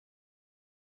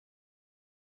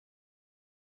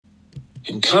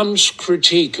In Kant's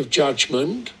Critique of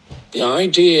Judgment, the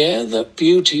idea that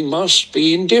beauty must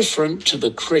be indifferent to the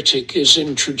critic is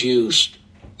introduced.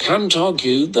 Kant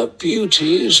argued that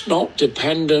beauty is not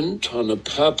dependent on a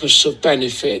purpose of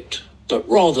benefit, but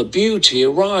rather beauty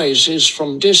arises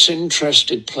from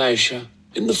disinterested pleasure.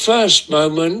 In the first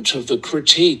moment of the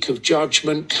Critique of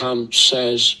Judgment, Kant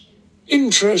says,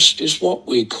 "Interest is what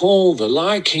we call the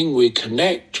liking we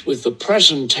connect with the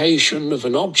presentation of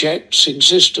an object's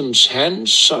existence.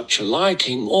 Hence, such a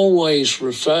liking always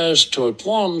refers at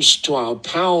once to our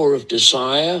power of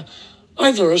desire,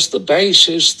 either as the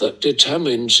basis that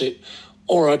determines it,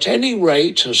 or at any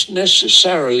rate as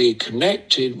necessarily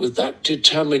connected with that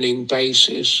determining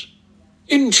basis.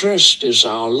 Interest is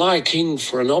our liking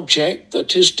for an object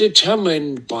that is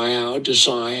determined by our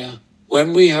desire.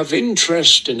 When we have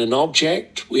interest in an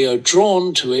object, we are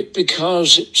drawn to it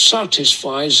because it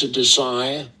satisfies a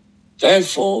desire.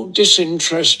 Therefore,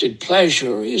 disinterested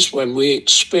pleasure is when we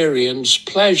experience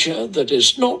pleasure that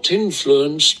is not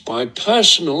influenced by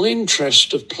personal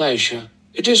interest of pleasure.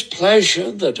 It is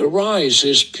pleasure that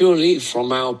arises purely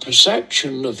from our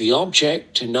perception of the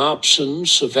object in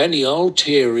absence of any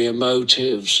ulterior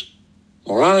motives.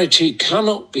 Morality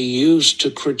cannot be used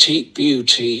to critique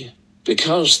beauty,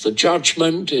 because the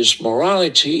judgment is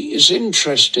morality is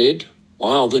interested,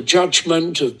 while the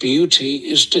judgment of beauty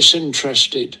is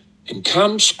disinterested. In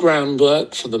Kant's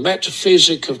groundwork for the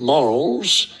metaphysic of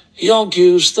morals, he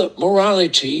argues that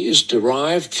morality is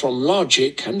derived from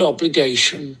logic and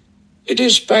obligation. It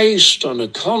is based on a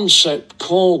concept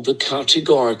called the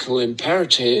categorical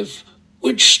imperative,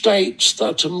 which states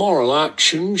that a moral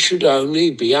action should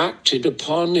only be acted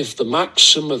upon if the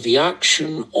maxim of the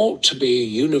action ought to be a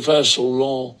universal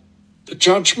law. The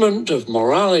judgment of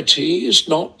morality is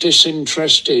not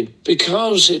disinterested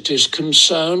because it is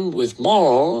concerned with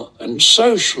moral and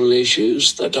social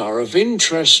issues that are of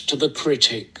interest to the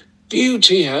critic.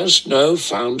 Beauty has no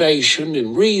foundation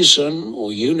in reason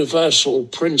or universal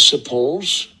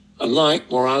principles,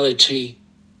 unlike morality.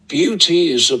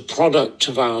 Beauty is a product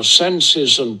of our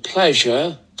senses and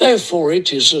pleasure, therefore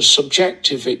it is a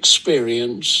subjective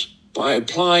experience. By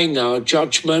applying our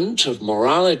judgment of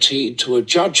morality to a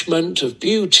judgment of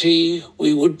beauty,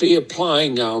 we would be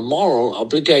applying our moral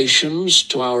obligations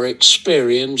to our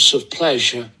experience of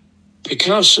pleasure.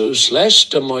 Picasso's Les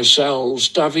Demoiselles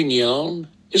d'Avignon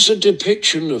is a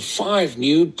depiction of 5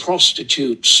 nude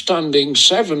prostitutes standing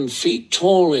 7 feet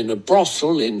tall in a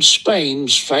brothel in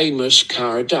Spain's famous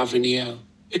Cara d'Avignon.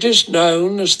 It is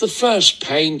known as the first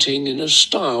painting in a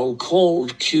style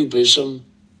called Cubism.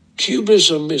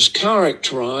 Cubism is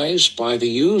characterized by the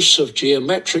use of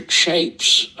geometric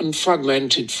shapes and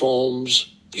fragmented forms.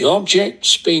 The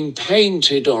objects being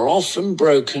painted are often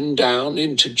broken down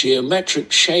into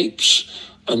geometric shapes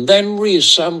and then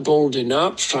reassembled in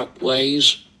abstract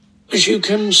ways. As you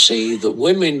can see, the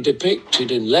women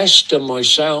depicted in Les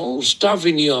Demoiselles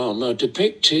d'Avignon are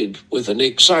depicted with an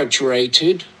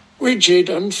exaggerated, rigid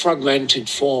and fragmented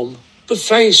form. The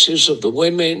faces of the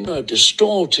women are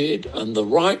distorted, and the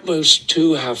rightmost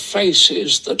 2 have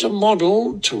faces that are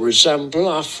modeled to resemble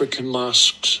African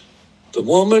masks. The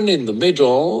woman in the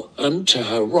middle and to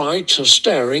her right are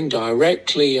staring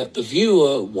directly at the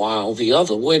viewer, while the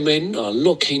other women are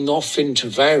looking off into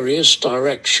various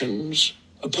directions.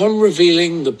 Upon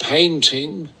revealing the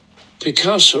painting,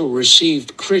 Picasso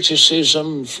received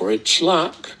criticism for its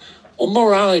lack of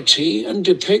morality and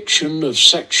depiction of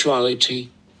sexuality.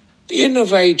 The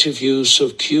innovative use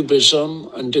of cubism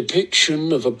and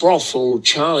depiction of a brothel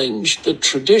challenged the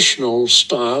traditional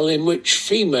style in which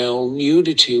female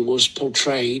nudity was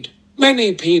portrayed.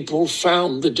 Many people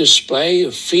found the display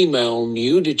of female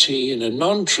nudity in a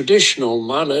non-traditional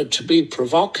manner to be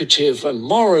provocative and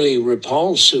morally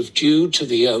repulsive due to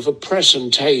the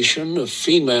overpresentation of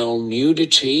female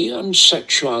nudity and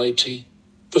sexuality.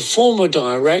 The former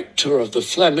director of the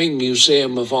Fleming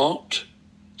Museum of Art,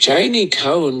 Janie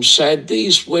Cohen, said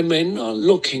these women are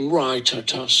looking right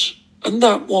at us, and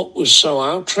that what was so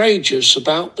outrageous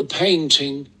about the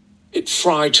painting, it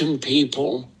frightened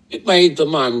people. It made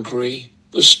them angry.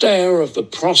 The stare of the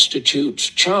prostitutes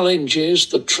challenges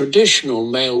the traditional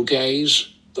male gaze.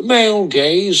 The male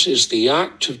gaze is the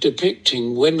act of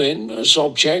depicting women as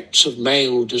objects of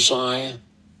male desire.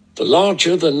 The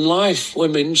larger-than-life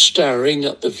women staring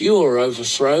at the viewer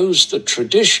overthrows the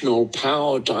traditional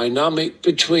power dynamic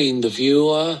between the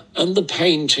viewer and the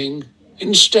painting.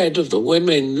 Instead of the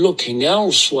women looking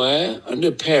elsewhere and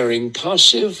appearing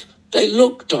passive, they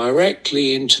look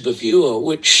directly into the viewer,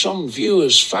 which some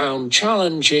viewers found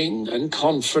challenging and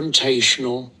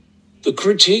confrontational. The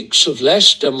critiques of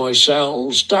Les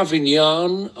Demoiselles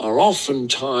d'Avignon are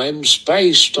oftentimes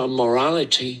based on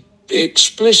morality. The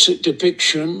explicit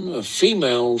depiction of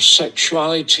female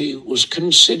sexuality was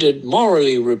considered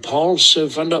morally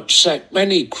repulsive and upset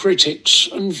many critics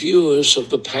and viewers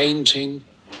of the painting.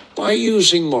 By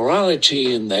using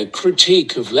morality in their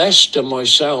critique of Les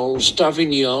Demoiselles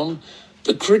d'Avignon,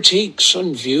 the critics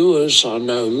and viewers are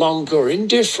no longer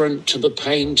indifferent to the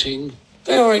painting.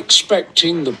 They are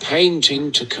expecting the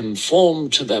painting to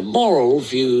conform to their moral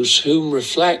views, whom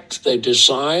reflect their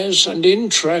desires and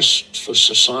interests for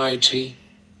society.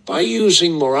 By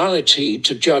using morality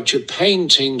to judge a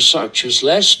painting such as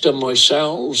Les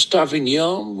Demoiselles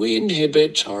d'Avignon, we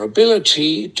inhibit our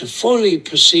ability to fully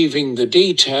perceiving the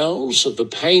details of the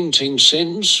painting,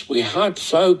 since we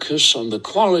hyper-focus on the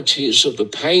qualities of the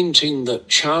painting that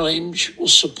challenge or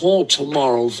support our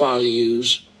moral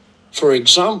values. For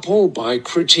example, by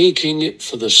critiquing it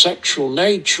for the sexual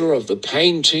nature of the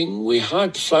painting, we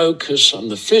hyper-focus on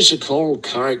the physical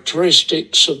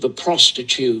characteristics of the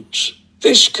prostitutes.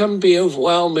 This can be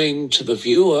overwhelming to the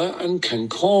viewer and can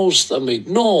cause them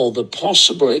ignore the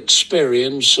possible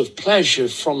experience of pleasure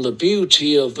from the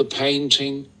beauty of the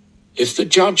painting. If the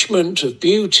judgment of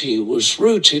beauty was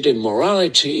rooted in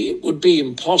morality, it would be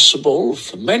impossible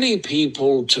for many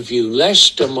people to view Les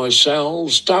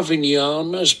Demoiselles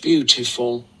d'Avignon as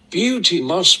beautiful. Beauty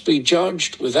must be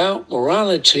judged without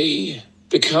morality.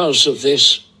 Because of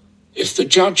this, if the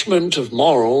judgment of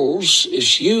morals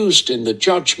is used in the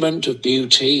judgment of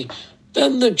beauty,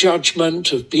 then the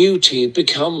judgment of beauty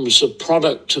becomes a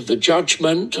product of the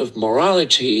judgment of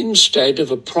morality instead of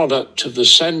a product of the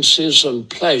senses and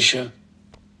pleasure.